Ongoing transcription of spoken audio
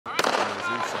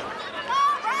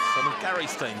Gary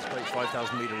Staines, great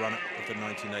 5,000-meter runner of the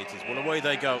 1980s. Well, away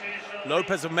they go.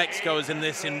 Lopez of Mexico is in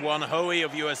this in one. Hoey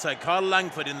of USA. Carl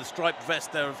Langford in the striped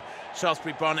vest there of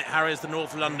Shaftesbury Barnet Harriers, the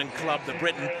North London club, the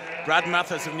Briton. Brad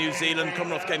Mathers of New Zealand,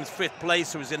 Commonwealth Games 5th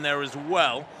place, who is in there as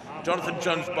well. Jonathan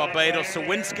Jones, Barbados.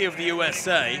 Sawinski of the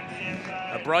USA.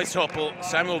 Bryce Hoppel,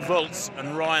 Samuel Volz,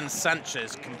 and Ryan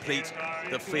Sanchez complete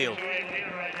the field.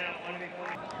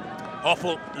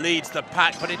 Hoppel leads the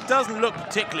pack, but it doesn't look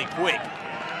particularly quick.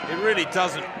 It really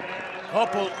doesn't.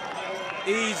 Hoppel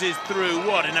eases through,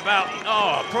 what, in about,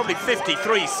 probably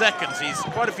 53 seconds. He's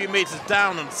quite a few meters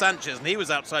down on Sanchez, and he was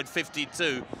outside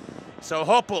 52. So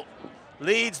Hoppel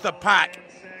leads the pack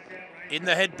in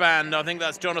the headband. I think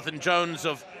that's Jonathan Jones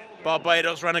of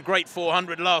Barbados, ran a great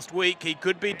 400 last week. He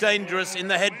could be dangerous in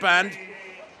the headband.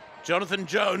 Jonathan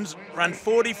Jones ran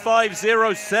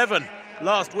 45.07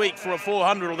 last week for a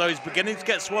 400, although he's beginning to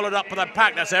get swallowed up by that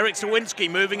pack. That's Eric Sawinski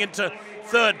moving into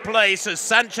 3rd place as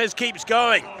Sanchez keeps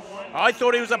going. I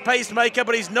thought he was a pacemaker,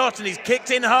 but he's not, and he's kicked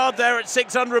in hard there at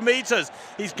 600 meters.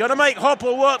 He's going to make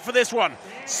Hoppel work for this one.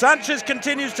 Sanchez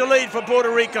continues to lead for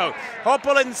Puerto Rico.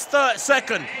 Hoppel in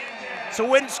 2nd.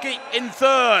 Sawinski in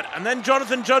 3rd, and then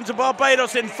Jonathan Jones of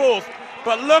Barbados in 4th.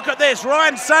 But look at this,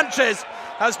 Ryan Sanchez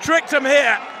has tricked him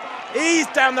here. He's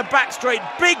down the back straight,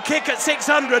 big kick at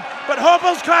 600, but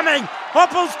Hoppel's coming.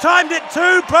 Hoppel's timed it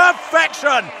to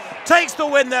perfection. Takes the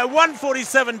win there,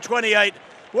 1:47.28.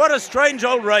 What a strange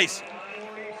old race.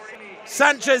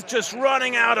 Sanchez just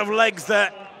running out of legs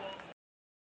there.